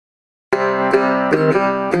What's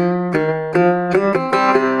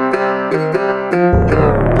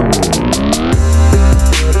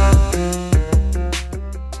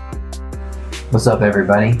up,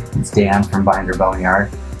 everybody? It's Dan from Binder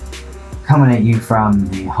Boneyard, coming at you from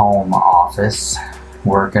the home office,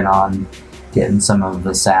 working on getting some of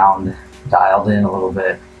the sound dialed in a little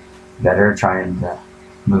bit better, trying to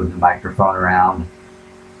move the microphone around,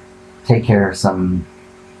 take care of some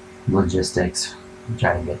logistics,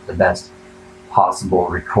 trying to get the best possible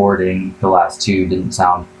recording. The last two didn't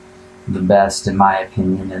sound the best in my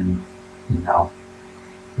opinion, and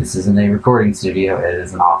this isn't a recording studio, it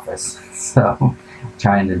is an office. So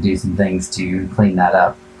trying to do some things to clean that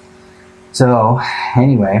up. So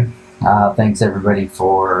anyway, thanks everybody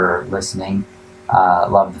for listening.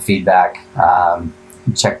 Love the feedback.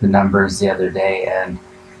 Checked the numbers the other day and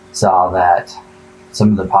saw that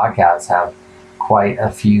some of the podcasts have quite a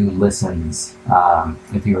few listens.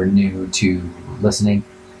 If you are new to listening,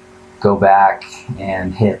 go back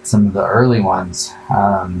and hit some of the early ones.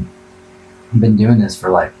 I've been doing this for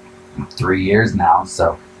like 3 years now,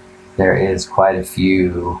 so there is quite a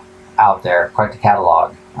few out there, quite the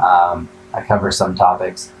catalog. I cover some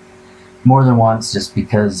topics more than once just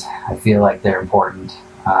because I feel like they're important.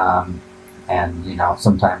 And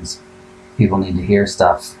sometimes people need to hear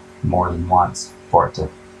stuff more than once for it to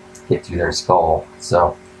get through their skull.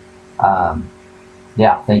 So,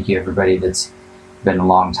 thank you everybody that's been a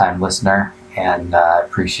long time listener, and I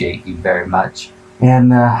appreciate you very much.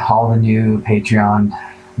 And all the new Patreon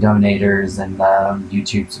donators and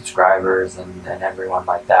YouTube subscribers and everyone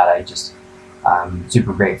like that. I'm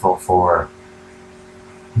super grateful for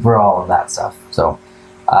all of that stuff. So,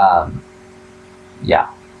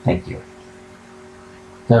 thank you.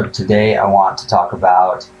 So today I want to talk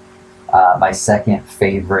about my second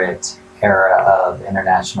favorite era of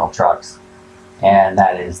international trucks, and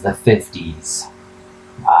that is the 50s.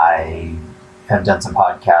 I have done some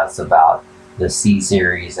podcasts about the C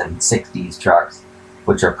series and 60s trucks,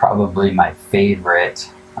 which are probably my favorite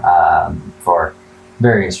for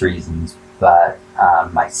various reasons. But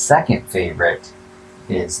my second favorite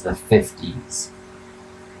is the 50s.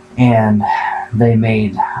 And they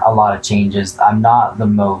made a lot of changes. I'm not the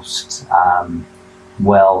most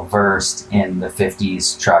well versed in the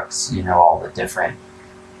 50s trucks, all the different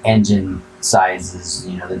engine sizes,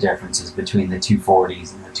 the differences between the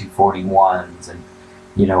 240s and the 241s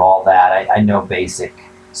and all that. I know basic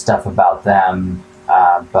stuff about them,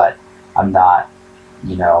 but I'm not,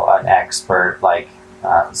 an expert like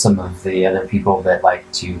some of the other people that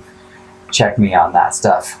like to check me on that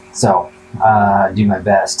stuff. So do my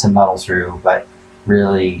best to muddle through, but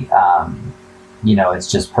really,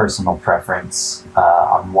 it's just personal preference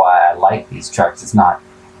on why I like these trucks. It's not,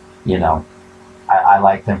 I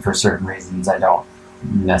like them for certain reasons. I don't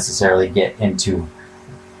necessarily get into,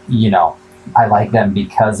 I like them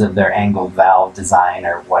because of their angled valve design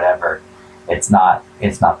or whatever. It's not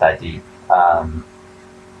that deep.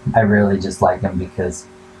 I really just like them because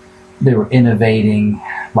they were innovating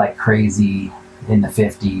like crazy in the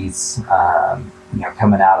 50s.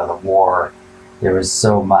 Coming out of the war, there was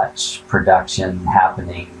so much production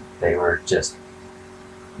happening. They were just,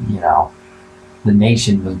 the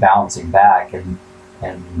nation was bouncing back, and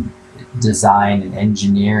design and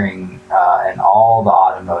engineering and all the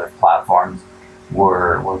automotive platforms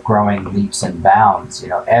were growing leaps and bounds.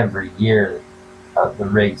 Every year the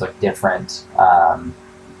rigs looked different.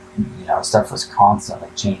 Stuff was constantly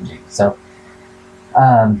changing. So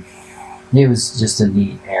it was just a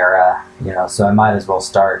neat era, so I might as well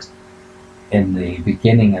start in the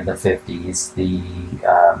beginning of the 50s, the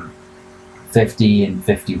 50 and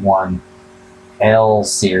 51 L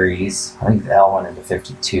series. I think the L went into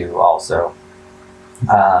 52 also.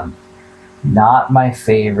 Not my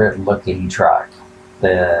favorite looking truck.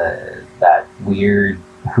 That weird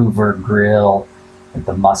Hoover grill with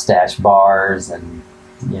the mustache bars and,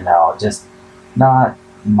 just not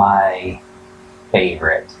my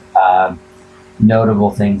favorite.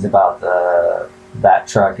 Notable things about that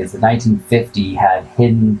truck is the 1950 had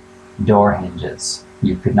hidden door hinges.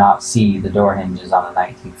 You could not see the door hinges on the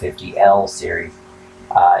 1950 L series.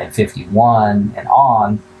 In 51 and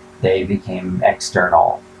on, they became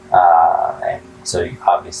external, and so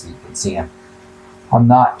obviously you can see them. I'm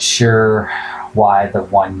not sure why the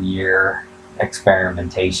 1 year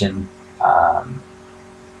experimentation.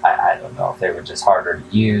 I don't know if they were just harder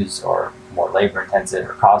to use or more labor intensive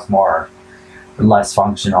or cost more or less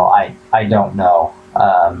functional. I don't know,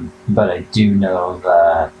 but I do know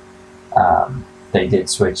that they did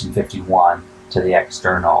switch in 51 to the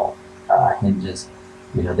external hinges.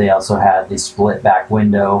 They also had the split back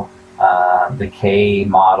window the K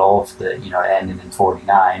model, that ended in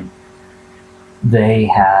 49, they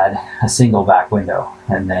had a single back window,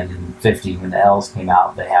 and then in 50, when the L's came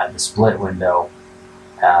out, they had the split window.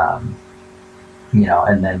 And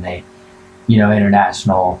then they,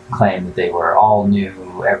 International claimed that they were all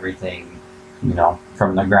new, everything,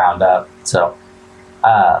 from the ground up. So,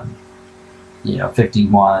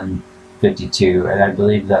 51, 52, and I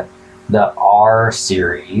believe that the R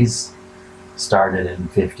series started in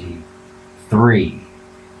 53,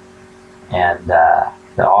 and the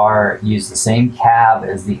R used the same cab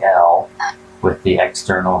as the L with the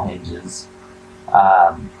external hinges,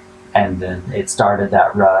 and then it started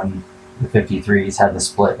that run. The 53s had the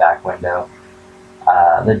split back window.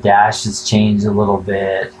 The dash has changed a little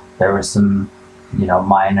bit. There was some,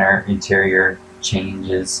 minor interior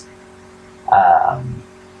changes.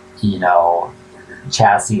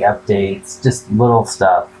 Chassis updates, just little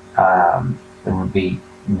stuff that would be,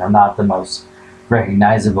 not the most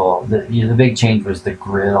recognizable. The big change was the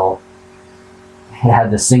grille. It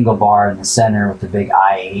had the single bar in the center with the big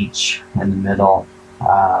IH in the middle.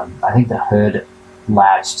 I think the hood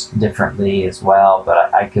latched differently as well,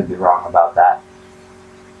 but I could be wrong about that.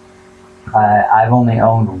 I've only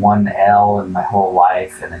owned one L in my whole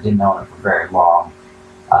life, and I didn't own it for very long.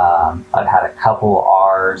 I've had a couple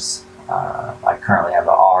R's. I currently have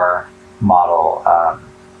an R model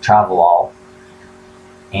Travelall,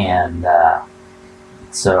 and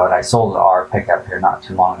I sold an R pickup here not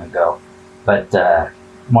too long ago. But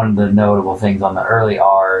one of the notable things on the early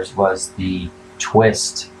R's was the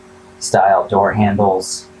twist style door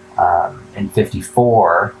handles. In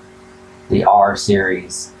 54, the R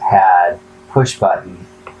series had push button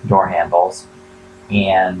door handles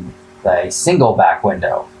and a single back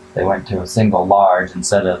window. They went to a single large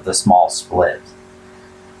instead of the small split.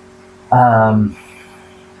 And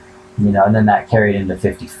then that carried into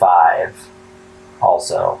 55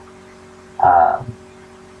 also.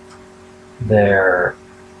 There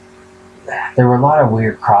were a lot of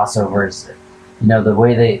weird crossovers. The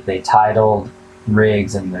way they titled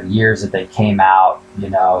rigs and the years that they came out,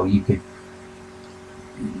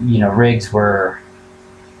 rigs were,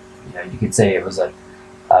 you could say it was a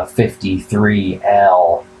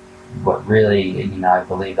 53L, but really, I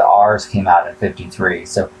believe the R's came out in 53.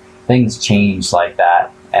 So things changed like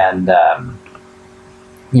that. And,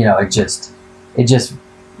 it just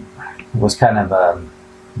was kind of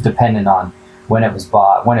dependent on when it was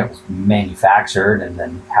bought, when it was manufactured, and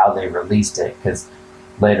then how they released it. Because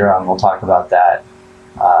later on we'll talk about that.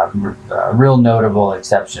 A real notable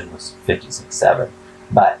exception was 56.7.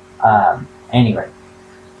 But anyway,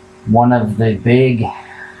 one of the big,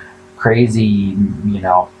 crazy,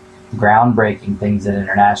 groundbreaking things that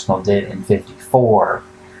International did in 54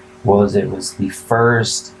 was it was the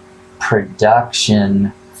first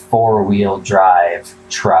production four-wheel drive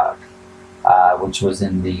truck, which was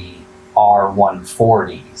in the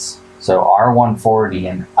R140s. So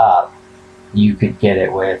R140 and up, you could get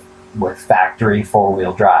it with factory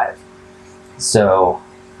four-wheel drive. So,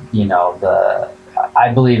 I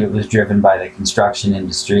believe it was driven by the construction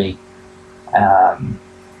industry.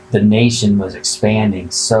 The nation was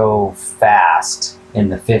expanding so fast in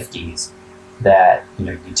the 50s that,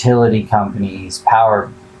 utility companies,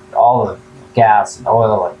 power, all the gas and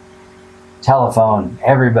oil and telephone,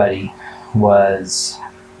 everybody was,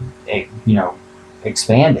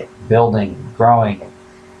 expanding, building, growing,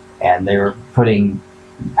 and they were putting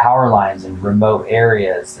power lines in remote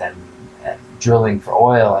areas and drilling for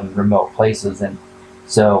oil in remote places. And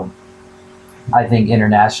so I think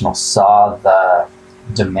International saw the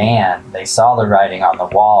demand, they saw the writing on the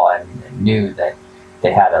wall, and knew that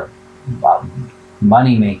they had a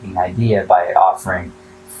money-making idea by offering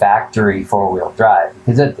factory four-wheel drive.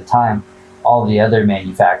 Because at the time, all the other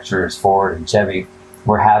manufacturers, Ford and Chevy,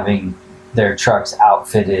 were having their trucks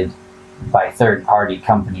outfitted by third-party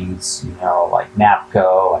companies, like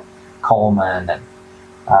NAPCO and Coleman, and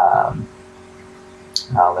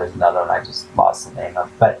there's another one I just lost the name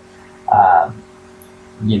of, but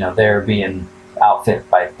they're being outfit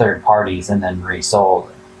by third parties and then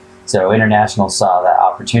resold. So International saw that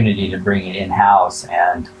opportunity to bring it in-house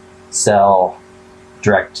and sell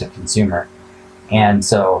direct to consumer. And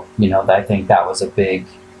so, I think that was a big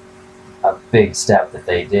step that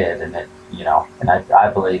they did. And it, and I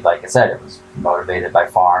believe, like I said, it was motivated by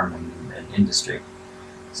farm and industry.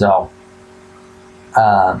 So,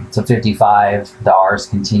 55, the R's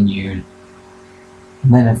continued.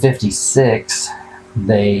 And then in 56,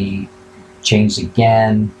 they changed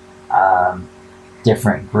again,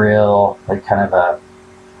 different grill, like kind of a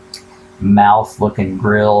mouth looking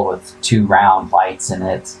grill with two round lights in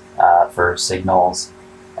it for signals.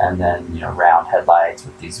 and then round headlights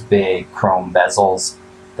with these big chrome bezels.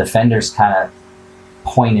 The fenders kind of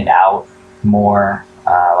pointed out more,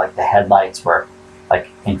 like the headlights were like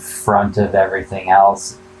in front of everything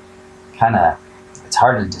else. Kind of, it's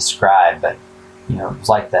hard to describe, but it was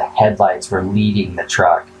like the headlights were leading the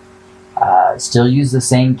truck. Still use the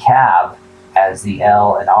same cab as the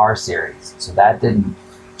L and R series, so that didn't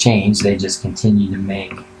change. They just continued to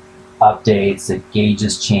make updates. The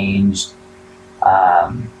gauges changed,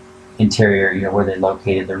 interior, where they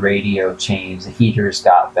located the radio changed, the heaters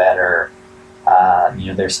got better.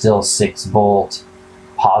 They're still 6-volt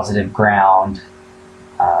positive ground,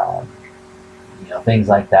 things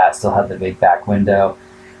like that. Still have the big back window.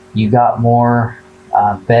 You got more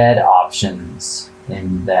bed options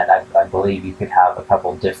in that. I believe you could have a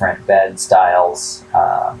couple different bed styles,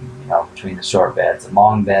 between the short beds and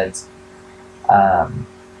long beds.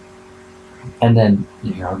 And then,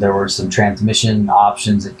 there were some transmission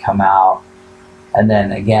options that come out. And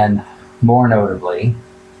then again, more notably,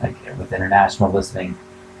 like with International listening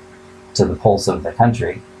to the pulse of the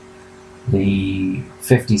country, the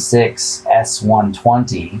 56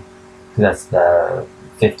 S120, that's the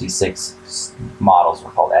 56 models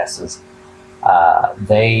were called S's.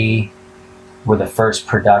 They were the first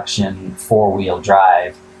production 4-wheel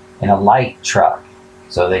drive in a light truck.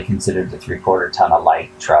 So they considered the 3/4 ton a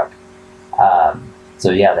light truck. So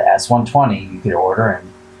yeah, the S120 you could order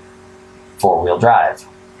in 4-wheel drive,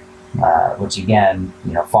 which again,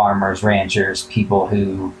 farmers, ranchers, people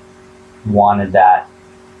who wanted that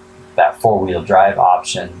 4-wheel drive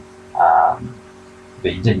option,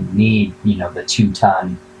 but you didn't need the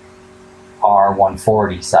 2-ton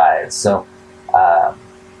R140 size. So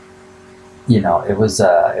it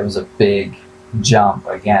was a big jump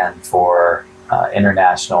again for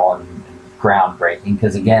International and groundbreaking,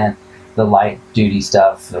 because again, the light duty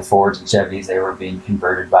stuff, the Fords and Chevys, they were being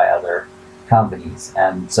converted by other companies,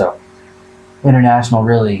 and so International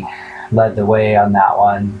really led the way on that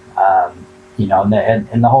one.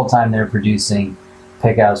 And the whole time they're producing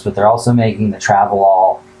pickups, but they're also making the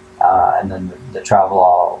Travelall, and then the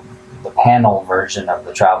Travelall, the panel version of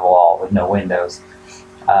the Travelall with no windows,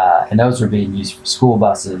 and those were being used for school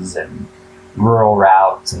buses and rural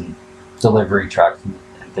routes and delivery trucks and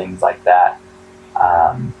things like that.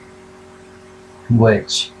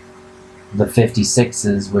 Which the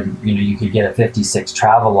 56s, when you could get a 56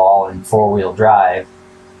 Travelall in 4-wheel drive,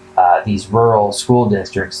 these rural school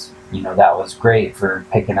districts, that was great for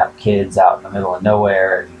picking up kids out in the middle of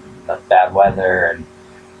nowhere and the bad weather, and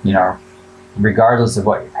regardless of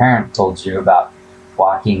what your parent told you about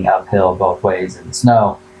walking uphill both ways in the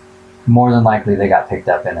snow, more than likely they got picked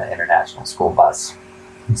up in an International school bus.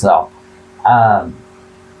 So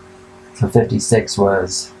 56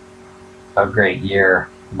 was a great year,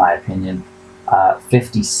 in my opinion.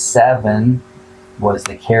 57 was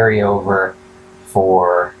the carryover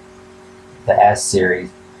for the S series,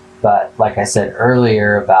 but like I said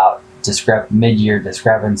earlier about mid-year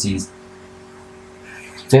discrepancies,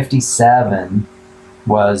 57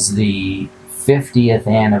 was the 50th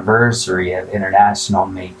anniversary of International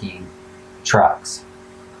making trucks,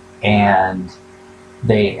 and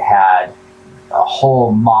they had a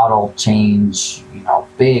whole model change,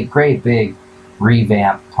 great big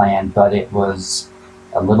revamp plan, but it was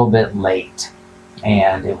a little bit late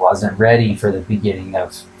and it wasn't ready for the beginning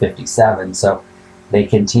of 57. So they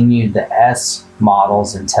continued the S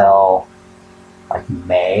models until like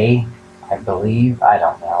May, I believe. I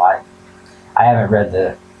don't know. I haven't read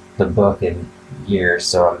the book in years,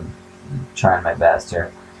 so I'm trying my best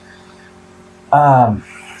here.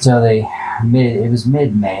 So it was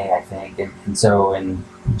mid-May, I think, and so in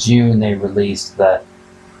June they released the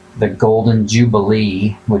Golden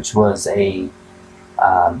Jubilee, which was a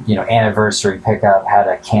anniversary pickup, had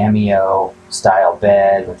a cameo style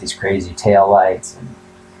bed with these crazy tail lights, and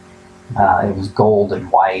it was gold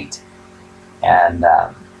and white, and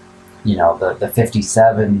the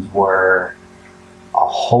 57s were a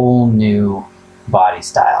whole new body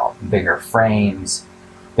style, bigger frames,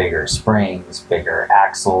 bigger springs, bigger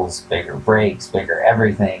axles, bigger brakes, bigger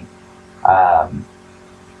everything.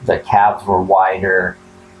 The cabs were wider,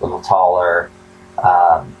 a little taller.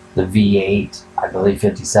 The V8, I believe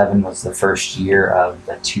 57 was the first year of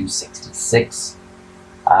the 266.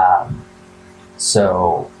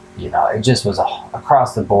 So, it just was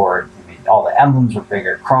across the board. I mean, all the emblems were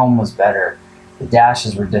bigger, chrome was better, the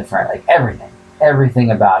dashes were different, like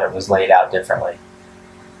everything about it was laid out differently.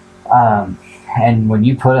 And when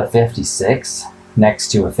you put a 56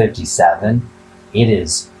 next to a 57, it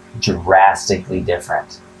is drastically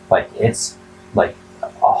different. Like, it's like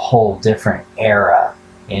a whole different era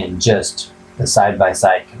in just the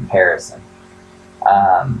side-by-side comparison.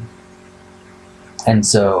 And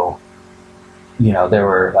so, there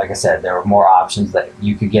were, like I said, there were more options that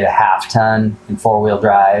you could get a half-ton in four-wheel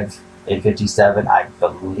drive in 57, I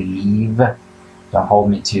believe. Don't hold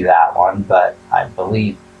me to that one, but I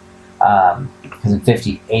believe, because in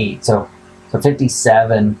 58, so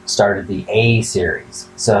 57 started the A series.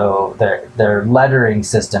 So their lettering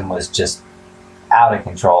system was just out of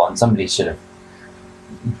control, and somebody should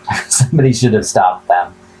have stopped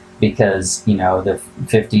them, because the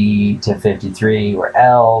 50 to 53 were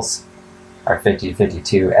L's, or 50 to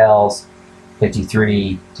 52 L's,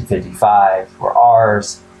 53 to 55 were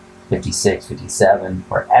R's, 56, 57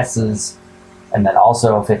 were S's, and then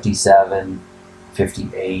also 57,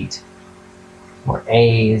 58 were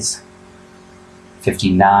A's,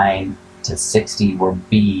 59 to 60 were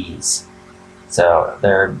B's. So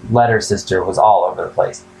their letter sister was all over the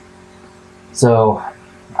place. So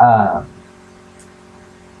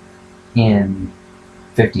in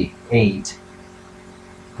 58,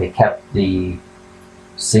 they kept the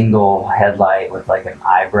single headlight with like an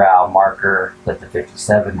eyebrow marker that the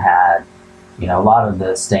 57 had. A lot of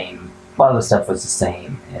the stuff was the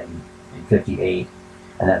same in 58.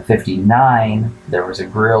 And then 59, there was a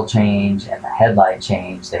grille change and a headlight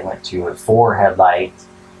change. They went to a 4 headlight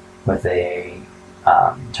with a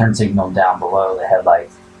turn signal down below the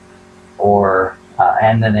headlights,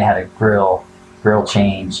 and then they had a grill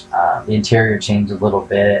change. The interior changed a little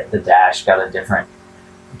bit. The dash got a different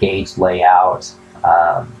gauge layout.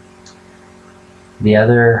 The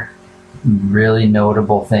other really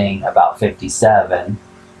notable thing about 57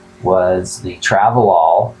 was the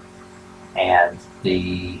travel-all and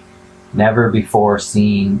the never before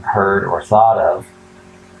seen, heard, or thought of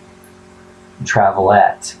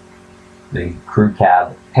travelette, the crew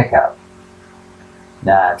cab pickup.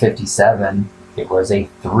 Now, at 57, it was a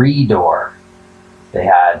 3-door. They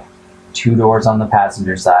had 2 doors on the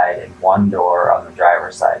passenger side and 1 door on the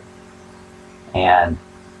driver's side. And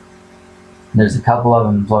there's a couple of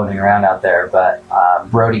them floating around out there, but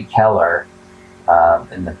Brody Keller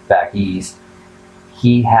in the back east,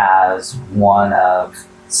 he has one of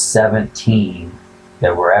 17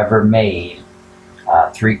 that were ever made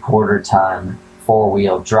 3/4 ton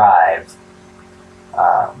 4-wheel drive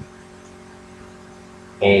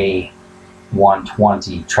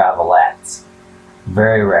A120 travelettes.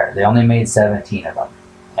 Very rare. They only made 17 of them.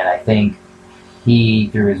 And I think he,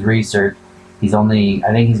 through his research, he's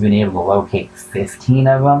been able to locate 15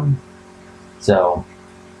 of them. So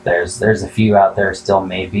there's a few out there still,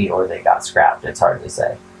 maybe, or they got scrapped. It's hard to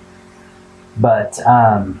say. But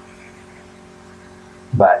so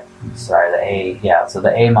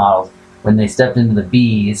the A models, when they stepped into the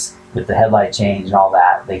B's with the headlight change and all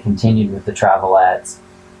that, they continued with the travelettes.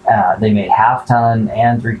 They made half-ton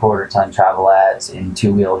and 3/4 ton travelettes in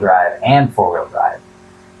 2-wheel drive and 4-wheel drive.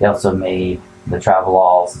 They also made the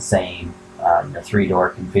travel-alls the same, the 3-door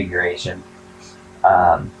configuration.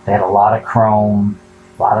 They had a lot of chrome,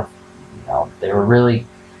 they were really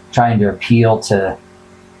trying to appeal to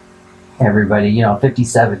everybody.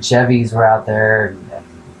 57 Chevys were out there, and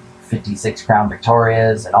 56 Crown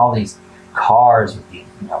Victorias, and all these cars with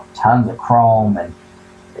tons of chrome and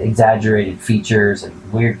exaggerated features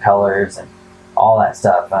and weird colors and all that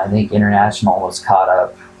stuff. And I think International was caught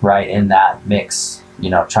up right in that mix,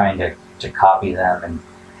 trying to copy them and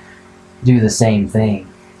do the same thing.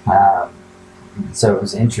 So it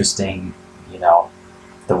was interesting,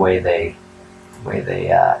 the way they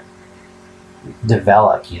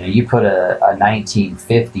developed. You put a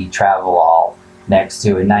 1950 travel-all next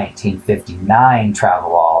to a 1959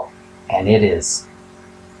 travel-all, and it is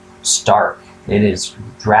stark. It is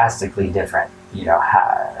drastically different.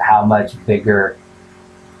 How much bigger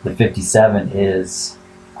the 57 is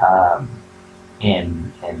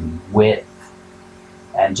in width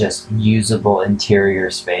and just usable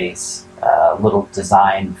interior space, little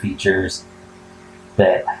design features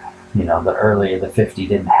that the 50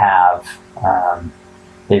 didn't have.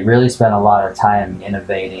 They really spent a lot of time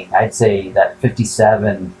innovating. I'd say that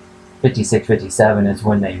 56, 57 is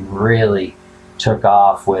when they really took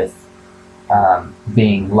off with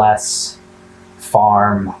being less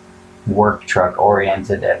farm work truck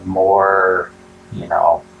oriented and more,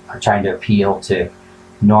 trying to appeal to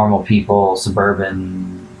normal people,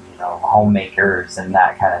 suburban, homemakers and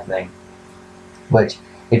that kind of thing. Which,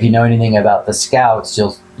 if you know anything about the Scouts,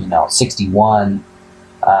 61,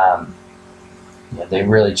 they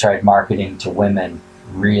really tried marketing to women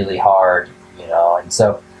really hard, and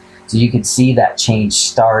so you could see that change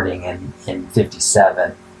starting in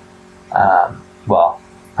 57. Well,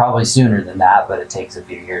 probably sooner than that, but it takes a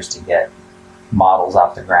few years to get models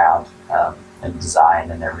off the ground. and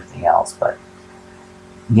design and everything else. But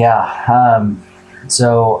yeah,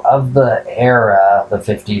 so of the era, the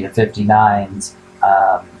 50 to 59s,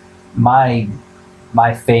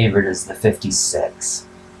 my favorite is the 56.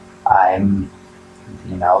 I'm,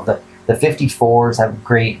 the 54s have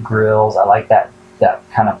great grills. I like that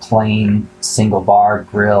kind of plain single bar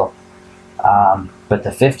grill. But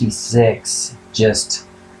the 56 just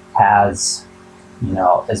has,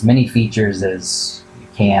 as many features as you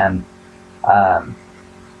can.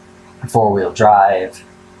 Four-wheel drive.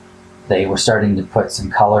 They were starting to put some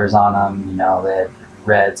colors on them. They had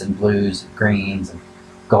reds and blues and greens and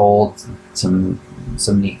gold, some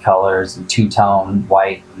neat colors, and two-tone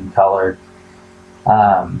white and colored.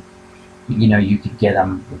 You could get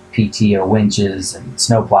them with PTO winches and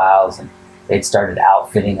snow plows, and they'd started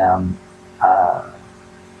outfitting them.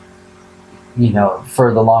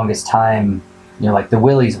 For the longest time, like the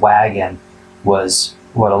Willys wagon was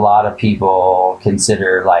what a lot of people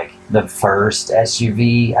consider like the first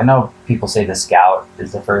SUV. I know people say the Scout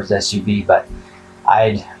is the first SUV, but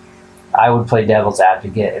I would play devil's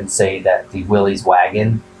advocate and say that the Willys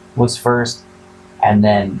wagon was first. And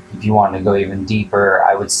then if you wanted to go even deeper,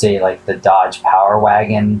 I would say like the Dodge Power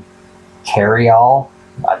Wagon Carryall.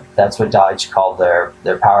 That's what Dodge called their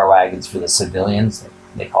power wagons for the civilians.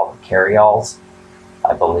 They call them carryalls,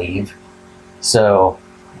 I believe. So,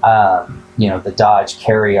 the Dodge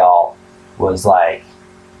Carryall was like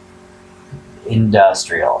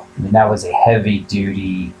industrial. I mean, that was a heavy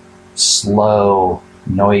duty, slow,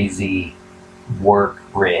 noisy work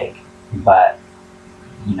rig. But,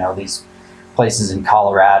 these places in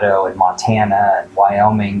Colorado and Montana and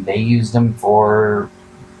Wyoming, they used them for,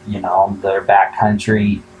 their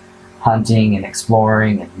backcountry hunting and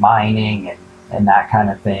exploring and mining and that kind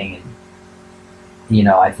of thing. And,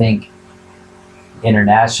 I think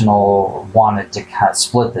International wanted to kind of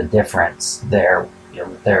split the difference there.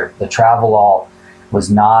 The Travelall was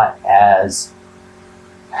not as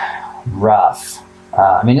rough.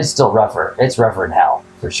 It's still rougher. It's rougher than hell,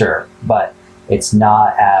 for sure. But it's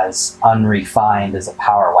not as unrefined as a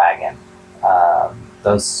power wagon.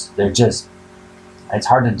 It's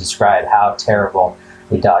hard to describe how terrible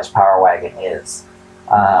the Dodge Power Wagon is.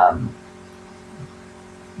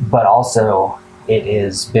 But also, it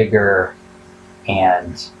is bigger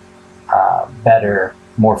and better,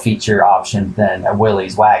 more feature option than a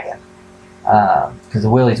Willys wagon. Because the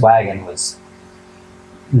Willys wagon was,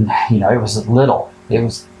 it was little. It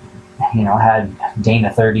was, had Dana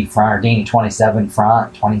 30 front or Dana 27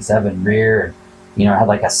 front, 27 rear, and, it had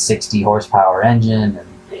like a 60 horsepower engine, and,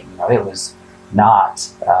 it was not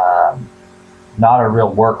a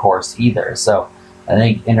real workhorse either. So I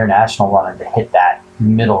think International wanted to hit that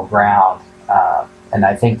middle ground, and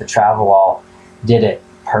I think the Travelall did it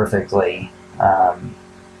perfectly.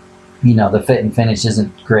 The fit and finish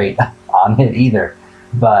isn't great on it either,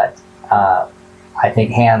 but I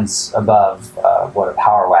think hands above what a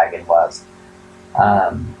power wagon was.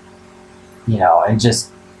 And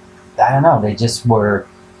just, I don't know, they just were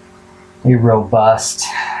a robust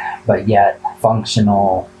but yet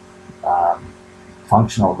functional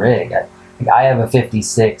rig. I have a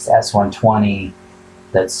 56 S120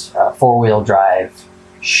 that's four-wheel drive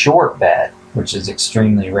short bed, which is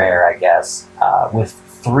extremely rare, I guess, with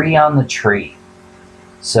 3 on the tree.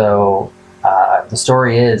 So the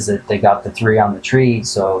story is that they got the 3 on the tree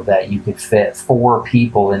so that you could fit 4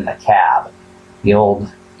 people in the cab. The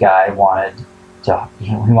old guy wanted to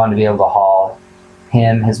be able to haul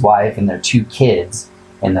him, his wife, and their 2 kids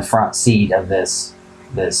in the front seat of this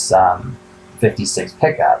 56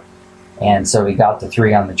 pickup. And so we got the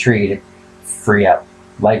 3 on the tree to free up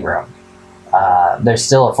legroom. There's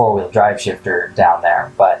still a 4-wheel drive shifter down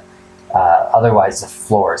there, but otherwise the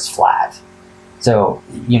floor is flat. So,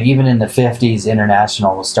 even in the 50s,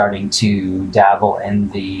 International was starting to dabble in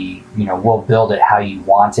the, we'll build it how you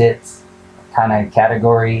want it kind of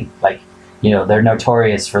category. Like, they're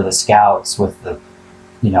notorious for the Scouts with the,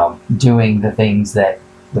 doing the things that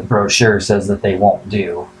the brochure says that they won't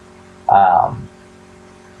do.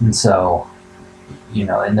 And so, in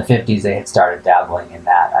the 50s, they had started dabbling in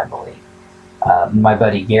that, I believe. My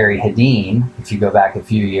buddy Gary Hedin, if you go back a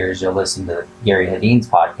few years, you'll listen to Gary Hedin's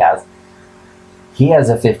podcast. He has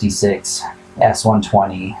a 56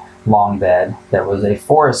 S120 long bed that was a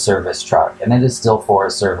Forest Service truck, and it is still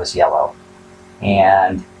Forest Service yellow.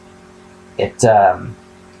 And it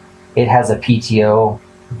has a PTO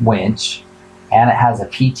winch, and it has a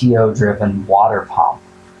PTO driven water pump.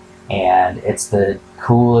 And it's the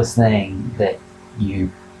coolest thing that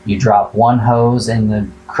you drop one hose in the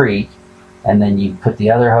creek, and then you put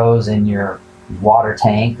the other hose in your water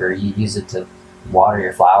tank, or you use it to water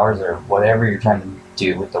your flowers or whatever you're trying to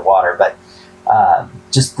do with the water. But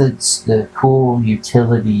just the cool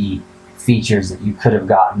utility features that you could have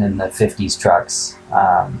gotten in the 50s trucks.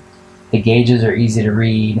 The gauges are easy to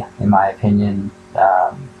read, in my opinion.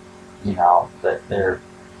 That they're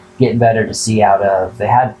getting better to see out of. They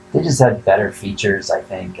just had better features, I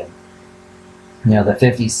think. And the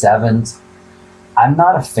 57s, I'm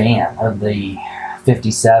not a fan of the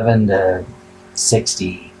 57 to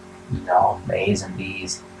 60, the A's and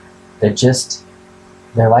B's.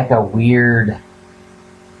 They're like a weird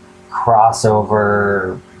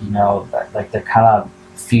crossover, like they're kind of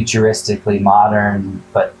futuristically modern,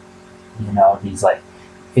 but these, like,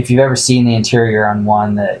 if you've ever seen the interior on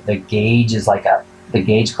one, the gauge is like the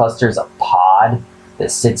gauge cluster is a pod that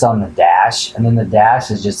sits on the dash, and then the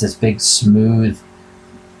dash is just this big smooth,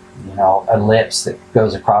 ellipse that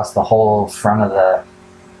goes across the whole front of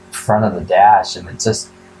the dash, and it's just,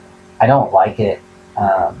 I don't like it.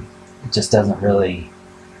 It just doesn't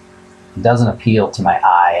appeal to my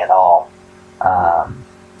eye at all.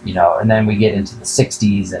 And then we get into the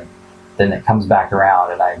 60s, and then it comes back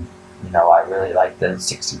around, and I really like the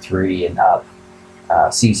 63 and up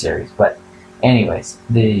C series. But anyways,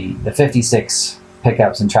 the 56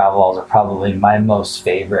 pickups and travelals are probably my most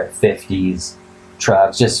favorite 50s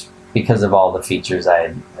trucks, just because of all the features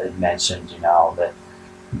I had mentioned. That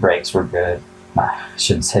brakes were good. I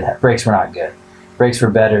shouldn't say that. Brakes were not good. Brakes were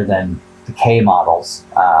better than the K models.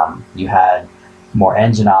 You had more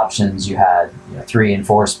engine options. You had 3 and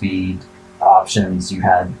 4 speed options. You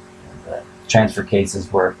had the transfer cases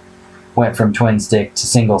went from twin stick to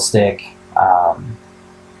single stick.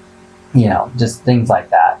 Just things like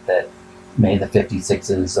that made the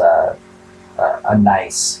 56s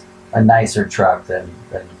a nicer truck than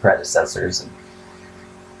the predecessors, and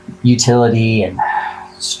utility and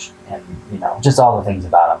just all the things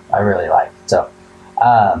about them I really like. So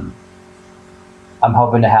I'm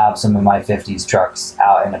hoping to have some of my 50s trucks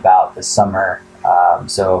out and about this summer.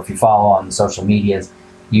 So if you follow on social medias,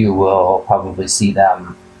 you will probably see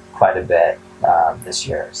them quite a bit this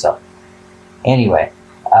year. So anyway,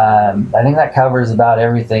 I think that covers about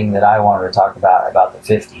everything that I wanted to talk about the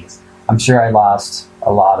 50s. I'm sure I missed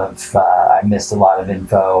a lot of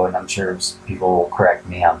info, and I'm sure people will correct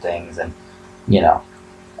me on things and,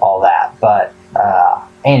 all that. But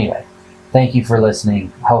anyway, thank you for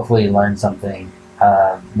listening. Hopefully you learned something.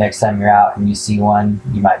 Next time you're out and you see one,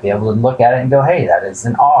 you might be able to look at it and go, hey, that is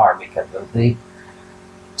an R because of the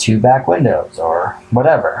 2 back windows or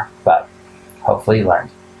whatever. But hopefully you learned.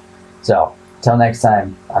 So till next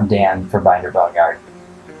time, I'm Dan for Binder Boneyard.